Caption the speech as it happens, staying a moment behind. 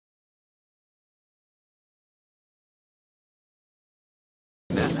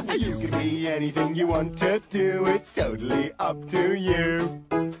You can be anything you want to do, it's totally up to you.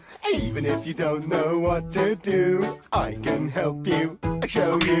 Even if you don't know what to do, I can help you,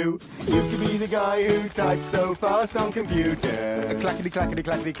 show you. You can be the guy who types so fast on computer, clackety clackety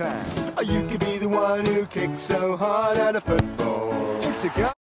clackety clack. Or you can be the one who kicks so hard at a football. It's a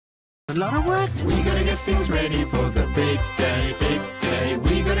guy. A lot of work. We gotta get things ready for the big day, big day.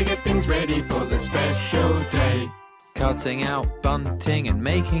 We gotta get things ready for the special day. Cutting out, bunting and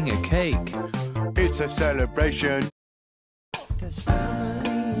making a cake. It's a celebration. What does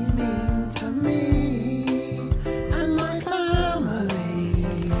family mean to me and my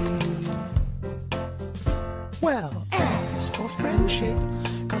family? Well, F is for friendship,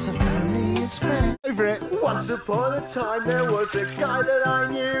 'cause a family is friend. Over it. Once upon a time there was a guy that I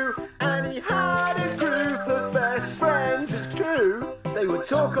knew, and he had a group of best friends. It's true. They would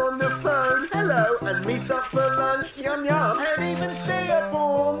talk on the phone, hello, and meet up for lunch, yum yum, and even stay up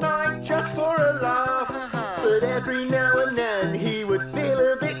all night just for a laugh. But every now and then he would feel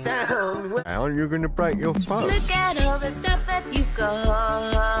a bit down. How are you going to break your phone? Look at all the stuff that you've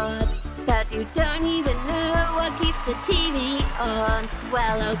got, that you don't even know what keeps the TV on.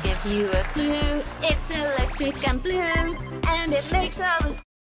 Well, I'll give you a clue. It's electric and blue, and it makes all the